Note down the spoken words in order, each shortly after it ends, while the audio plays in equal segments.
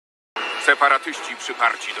Separatyści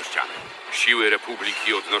przyparci do ściany. Siły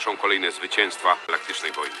Republiki odnoszą kolejne zwycięstwa w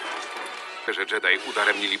galaktycznej wojnie. Że Jedi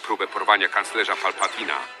udaremnili próbę porwania kanclerza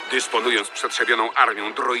Palpatina, dysponując przetrzebioną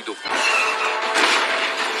armią droidów.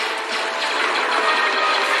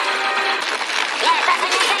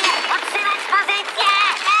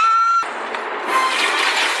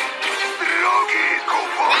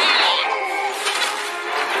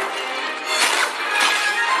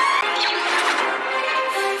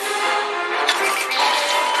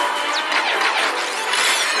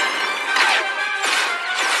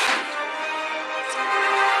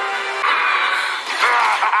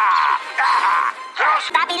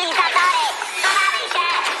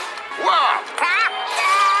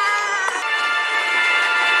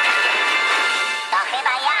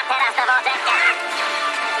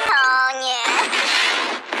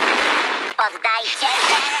 Poddajcie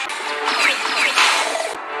się!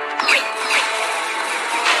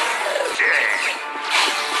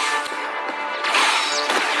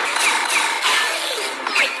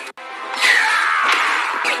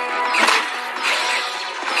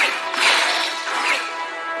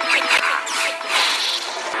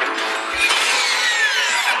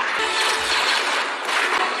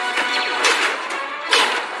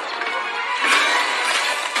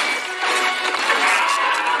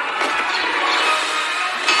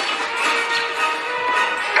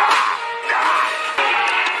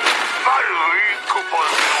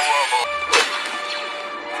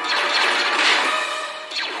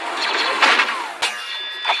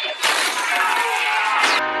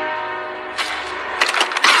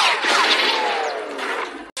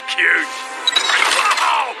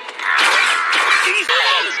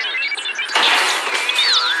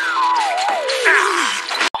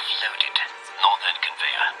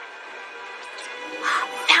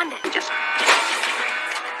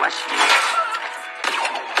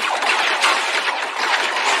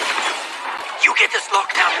 You get this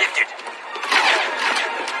lockdown lifted.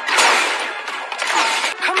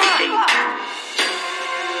 Come on.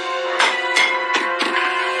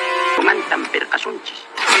 Kumantan perkasunchis.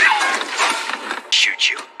 Shoot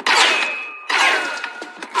you.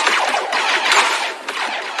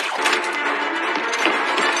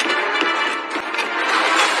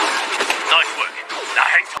 Nice work. Now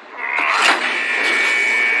hang tight.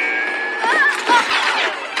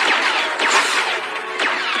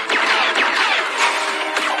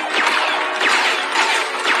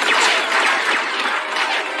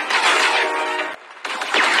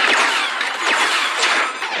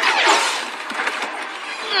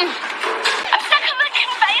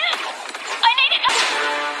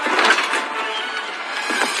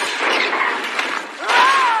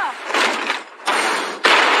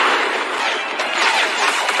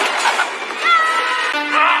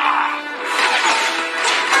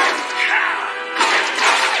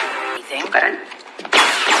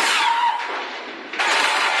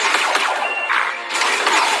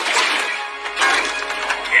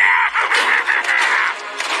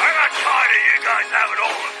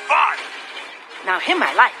 Now him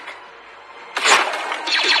I like.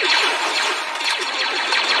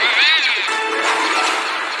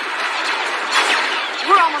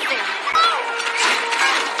 We're almost there.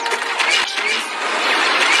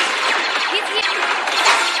 He's here.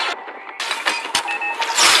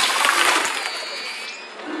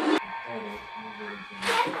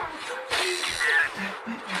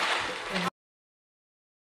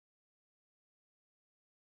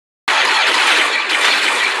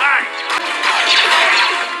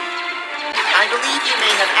 I believe you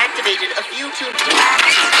may have activated a few too...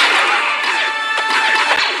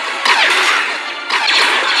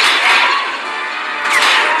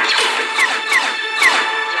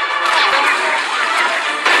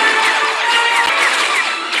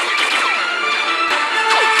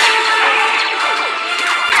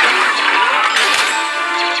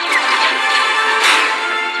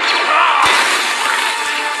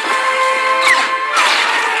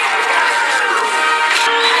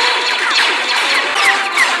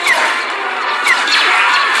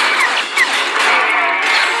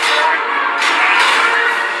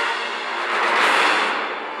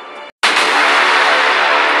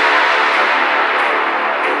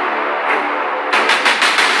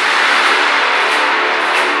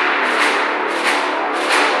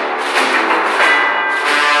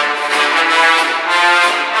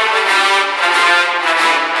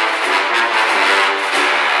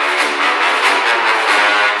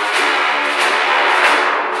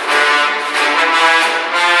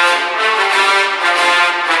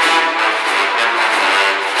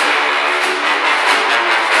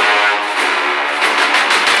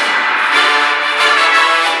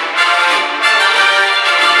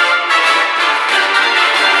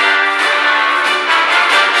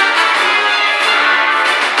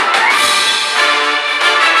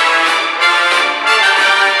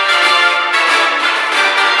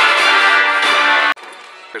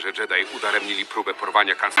 Jedi udaremnili próbę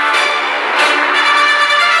porwania kanclerza.